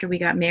years after we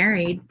got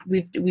married.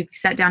 We've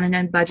sat down and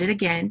done budget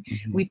again.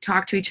 Mm-hmm. We've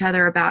talked to each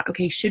other about,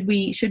 okay, should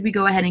we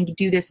go ahead and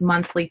do this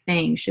monthly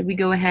thing? Should we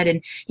go ahead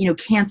and,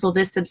 cancel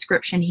this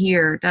subscription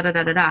here?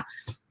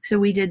 So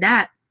we did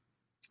that.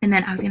 And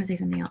then I was going to say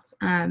something else.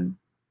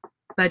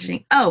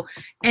 Budgeting. Oh,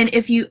 and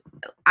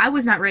I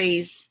was not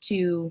raised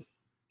to,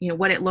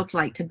 what it looked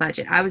like to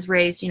budget. I was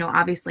raised,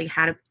 obviously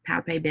how to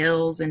pay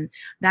bills and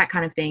that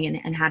kind of thing,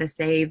 and how to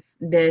save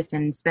this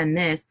and spend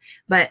this,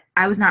 but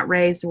I was not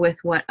raised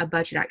with what a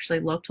budget actually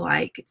looked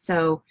like.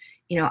 So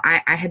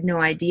I had no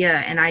idea,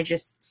 and I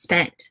just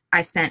spent.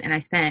 I spent and I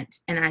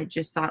spent, and I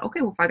just thought,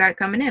 okay, well, if I got it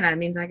coming in, that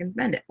means I can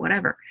spend it,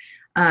 whatever.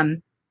 Oh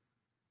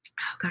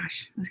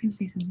gosh, I was going to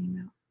say something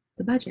about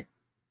the budget.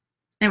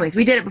 Anyways,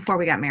 we did it before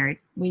we got married.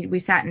 We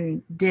sat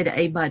and did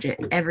a budget,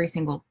 every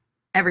single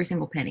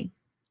penny.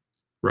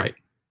 Right.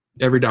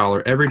 Every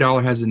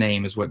dollar has a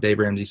name, is what Dave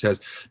Ramsey says.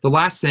 The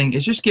last thing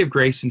is just give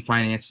grace in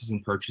finances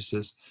and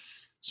purchases.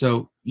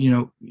 So,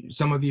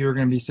 some of you are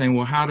going to be saying,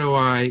 well, how do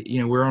I,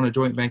 we're on a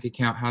joint bank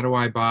account. How do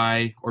I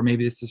buy, or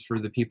maybe this is for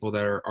the people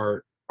that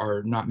are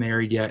not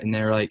married yet. And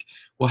they're like,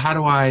 well, how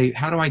do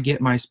I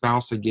get my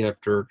spouse a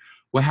gift? Or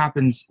what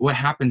happens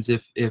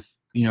if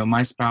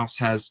my spouse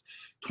has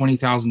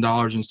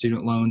 $20,000 in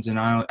student loans and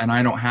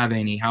I don't have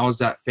any? How is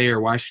that fair?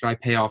 Why should I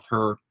pay off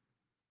her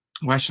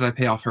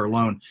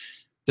loan?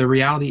 The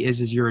reality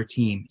is you're a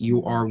team.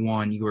 You are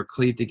one. You are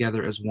cleaved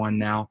together as one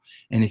now.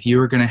 And if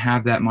you are going to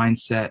have that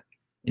mindset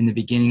in the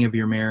beginning of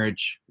your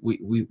marriage,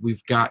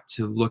 we've got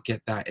to look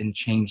at that and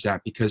change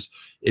that, because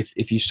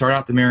if you start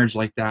out the marriage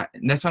like that,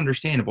 and that's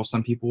understandable,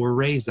 some people were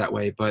raised that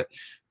way, but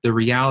the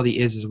reality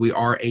is we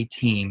are a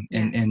team.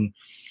 Yes. And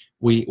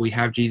we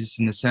have Jesus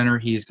in the center.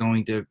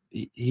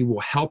 He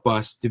will help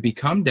us to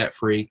become debt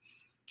free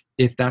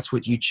if that's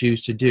what you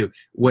choose to do.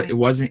 Right. It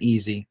wasn't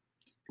easy.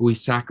 We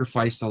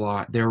sacrificed a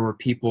lot. There were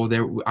people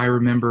there. I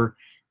remember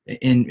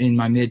in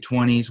my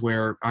mid-20s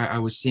where I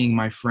was seeing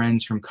my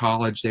friends from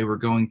college. They were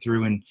going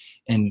through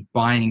and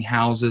buying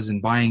houses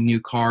and buying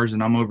new cars,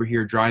 and I'm over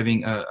here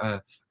driving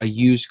a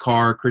used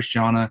car.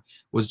 Christiana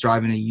was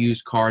driving a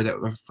used car that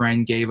a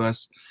friend gave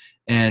us.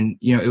 And,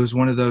 it was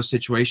one of those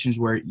situations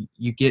where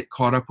you get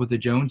caught up with the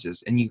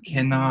Joneses, and you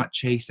cannot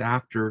chase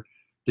after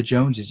the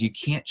Joneses. You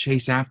can't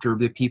chase after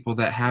the people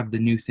that have the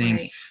new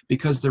things, Right.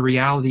 because the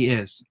reality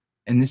is,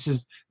 and this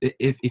is,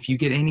 if you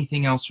get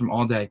anything else from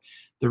all day,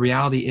 the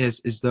reality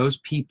is those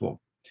people,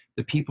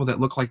 the people that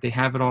look like they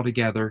have it all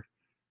together,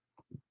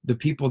 the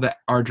people that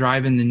are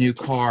driving the new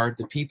car,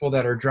 the people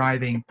that are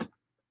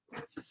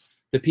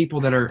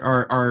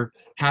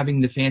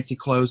having the fancy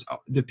clothes,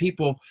 the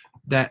people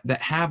that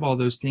have all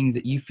those things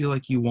that you feel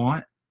like you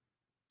want,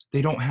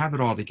 they don't have it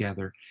all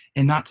together.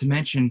 And not to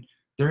mention,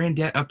 they're in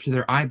debt up to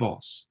their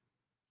eyeballs.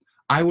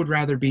 I would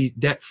rather be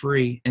debt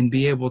free and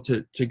be able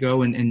to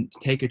go and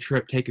take a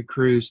trip, take a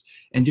cruise,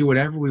 and do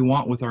whatever we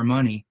want with our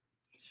money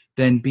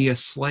than be a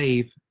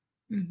slave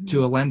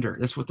to a lender.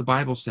 That's what the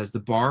Bible says. The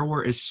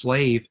borrower is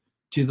slave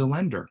to the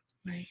lender.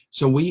 Right.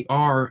 So we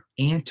are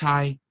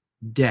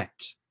anti-debt.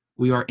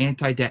 We are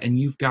anti-debt, and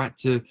you've got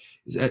to,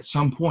 at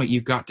some point,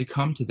 you've got to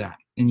come to that,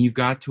 and you've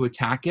got to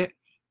attack it.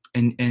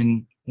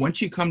 And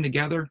once you come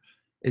together,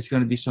 it's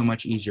going to be so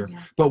much easier.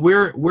 Yeah. But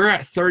we're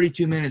at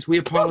 32 minutes. We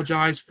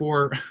apologize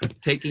for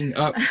taking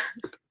up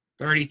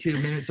 32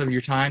 minutes of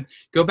your time.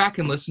 Go back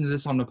and listen to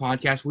this on the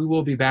podcast. We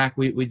will be back.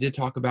 We did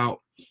talk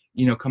about,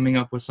 coming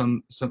up with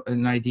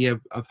an idea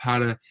of how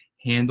to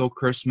handle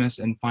Christmas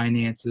and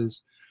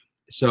finances.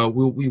 So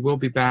we will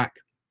be back.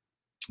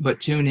 But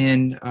tune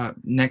in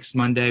next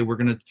Monday.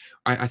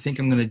 I think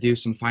I'm gonna do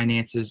some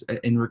finances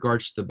in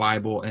regards to the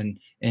Bible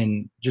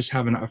and just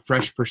having a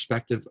fresh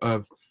perspective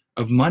of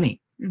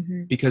money,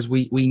 because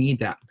we need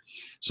that.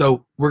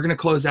 So we're gonna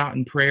close out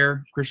in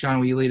prayer. Christiana,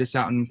 will you lead us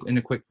out in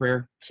a quick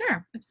prayer?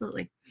 Sure,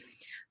 absolutely.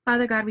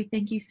 Father God, we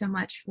thank you so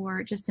much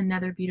for just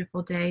another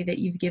beautiful day that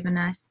you've given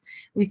us.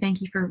 We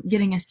thank you for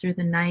getting us through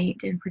the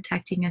night and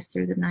protecting us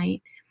through the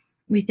night.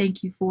 We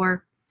thank you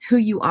for who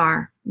you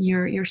are.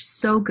 You're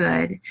so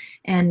good,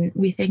 and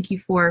we thank you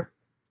for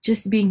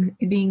just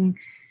being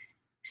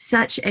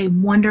such a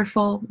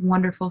wonderful,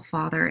 wonderful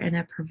Father and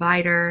a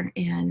provider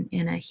and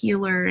a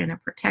healer and a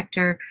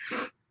protector.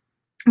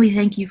 We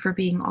thank you for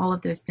being all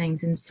of those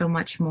things and so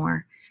much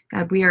more.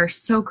 God, we are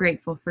so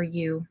grateful for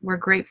you. We're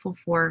grateful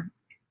for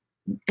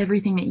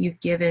everything that you've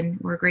given.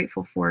 We're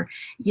grateful for,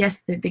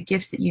 yes, the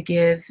gifts that you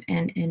give,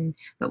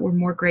 but we're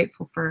more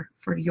grateful for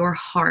your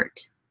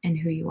heart and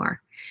who you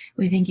are.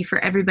 We thank you for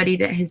everybody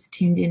that has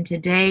tuned in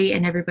today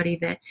and everybody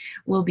that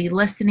will be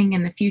listening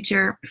in the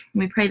future.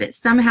 We pray that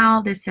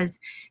somehow this has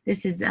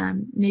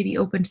maybe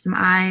opened some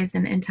eyes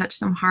and touched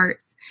some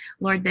hearts,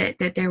 Lord,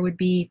 that there would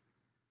be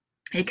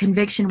a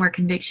conviction where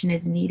conviction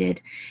is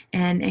needed,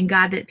 and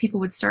God, that people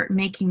would start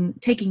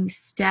taking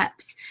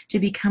steps to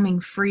becoming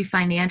free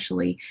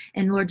financially.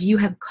 And Lord, you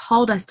have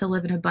called us to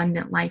live an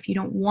abundant life. You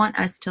don't want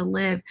us to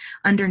live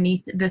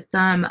underneath the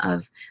thumb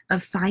of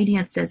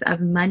finances, of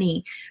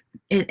money,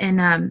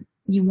 and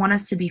you want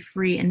us to be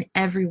free in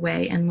every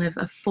way and live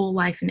a full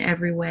life in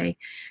every way.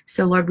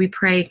 So Lord, we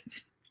pray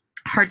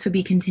hearts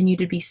would continue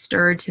to be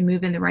stirred to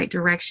move in the right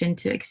direction,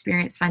 to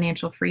experience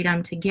financial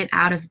freedom, to get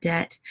out of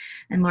debt,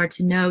 and Lord,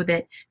 to know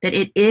that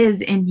it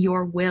is in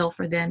your will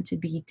for them to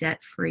be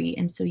debt free,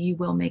 and so you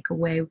will make a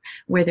way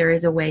where there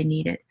is a way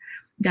needed.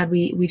 God,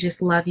 we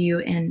just love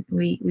you, and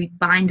we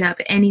bind up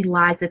any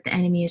lies that the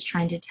enemy is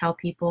trying to tell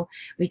people.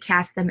 We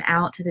cast them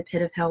out to the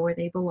pit of hell where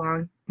they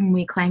belong, and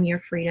we claim your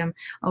freedom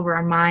over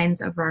our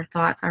minds, over our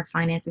thoughts, our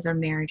finances, our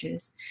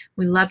marriages.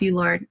 We love you,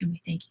 Lord, and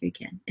we thank you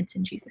again. It's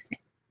in Jesus' name.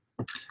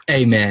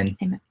 Amen.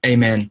 Amen.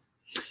 Amen.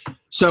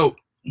 So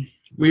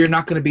we are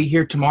not going to be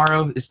here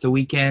tomorrow. It's the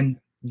weekend.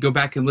 Go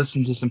back and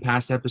listen to some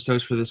past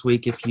episodes for this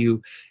week if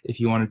you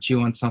want to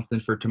chew on something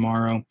for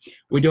tomorrow.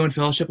 We're doing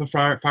Fellowship of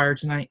Fire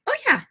tonight. Oh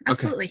yeah,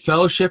 absolutely. Okay.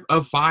 Fellowship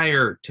of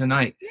Fire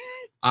tonight. Yes.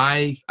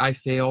 I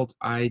failed.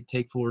 I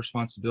take full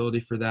responsibility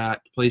for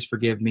that. Please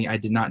forgive me. I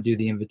did not do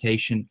the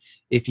invitation.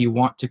 If you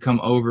want to come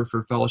over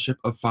for Fellowship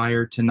of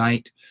Fire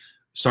tonight,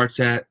 starts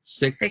at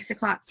 6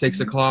 o'clock. 6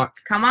 o'clock.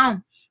 Come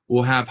on.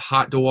 We'll have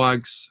hot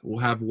dogs. We'll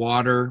have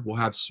water. We'll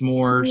have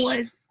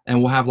s'mores. And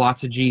we'll have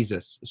lots of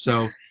Jesus.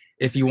 So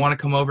if you want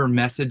to come over,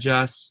 message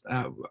us.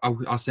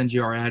 I'll send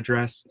you our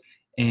address.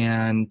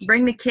 And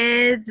bring the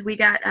kids. We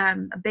got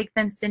a big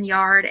fenced-in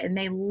yard, and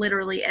they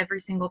literally every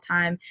single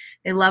time,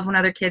 they love when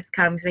other kids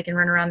come because they can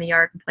run around the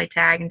yard and play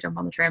tag and jump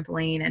on the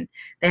trampoline, and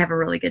they have a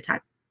really good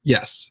time.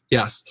 Yes.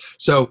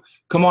 So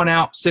come on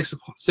out, 6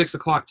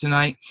 o'clock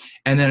tonight.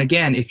 And then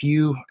again, if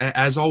you,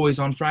 as always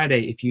on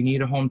Friday, if you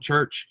need a home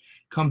church,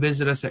 come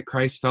visit us at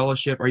Christ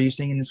Fellowship. Are you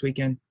singing this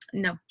weekend?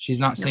 No. She's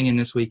not singing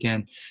this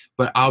weekend,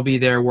 but I'll be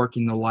there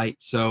working the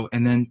lights. So,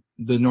 and then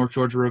the North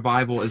Georgia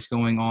Revival is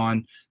going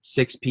on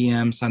 6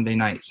 p.m. Sunday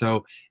night.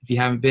 So if you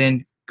haven't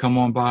been, come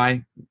on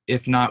by.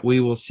 If not, we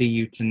will see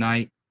you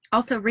tonight.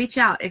 Also, reach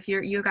out if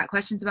you got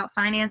questions about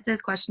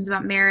finances, questions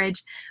about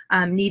marriage,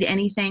 need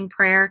anything,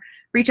 prayer.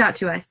 Reach out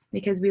to us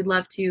because we'd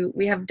love to.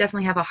 We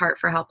definitely have a heart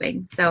for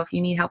helping. So if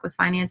you need help with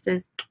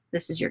finances,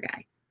 this is your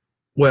guy.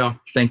 Well,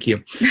 thank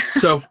you.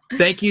 So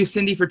thank you,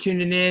 Cindy, for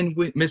tuning in.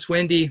 Miss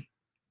Wendy.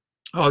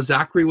 Oh,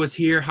 Zachary was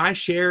here. Hi,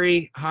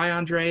 Sherry. Hi,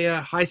 Andrea.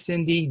 Hi,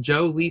 Cindy.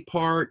 Joe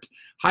Leapart.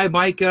 Hi,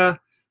 Micah.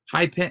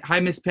 Hi,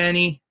 Miss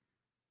Penny.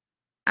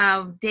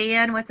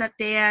 Dan, what's up,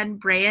 Dan?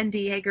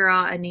 Brandy, hey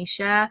girl.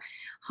 Anisha,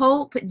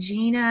 Hope,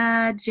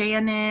 Gina,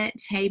 Janet,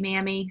 hey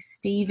Mammy,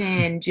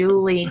 Steven,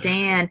 Julie,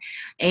 Dan,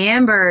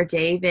 Amber,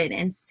 David,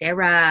 and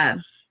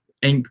Sarah.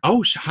 And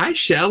hi,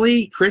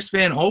 Shelly, Chris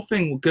Van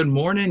Olfing. Good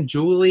morning,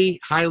 Julie.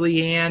 Hi,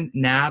 Leanne,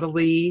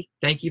 Natalie.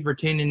 Thank you for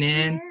tuning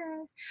in.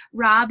 Yes.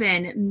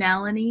 Robin,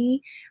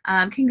 Melanie,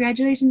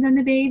 congratulations on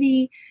the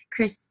baby.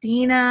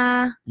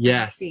 Christina.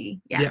 Yes.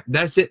 Yeah,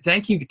 that's it.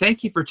 Thank you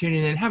for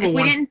tuning in. If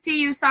we didn't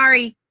see you,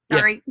 sorry.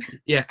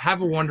 Yeah,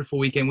 have a wonderful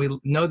weekend. We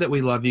know that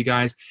we love you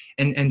guys.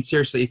 And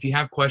seriously, if you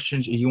have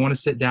questions or you want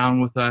to sit down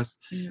with us,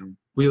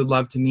 we would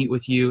love to meet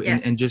with you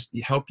and just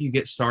help you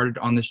get started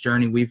on this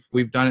journey.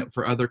 We've done it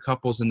for other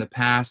couples in the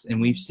past,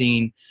 and we've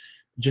seen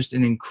just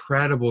an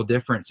incredible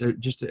difference,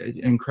 just an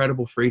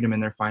incredible freedom in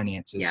their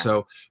finances. Yeah.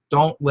 So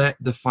don't let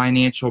the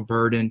financial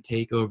burden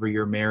take over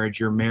your marriage.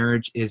 Your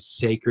marriage is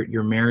sacred.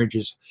 Your marriage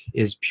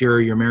is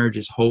pure. Your marriage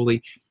is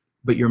holy,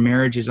 but your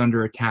marriage is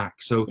under attack.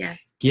 So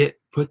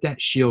put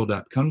that shield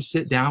up. Come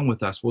sit down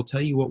with us. We'll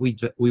tell you what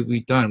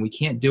we've done. We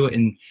can't do it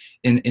in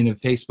a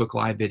Facebook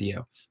Live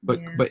video, but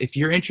if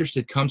you're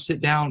interested, come sit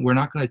down. We're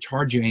not going to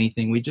charge you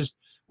anything. We just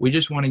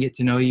want to get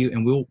to know you,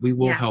 and we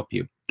will help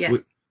you.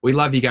 Yes. We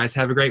love you guys.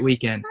 Have a great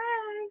weekend. Bye.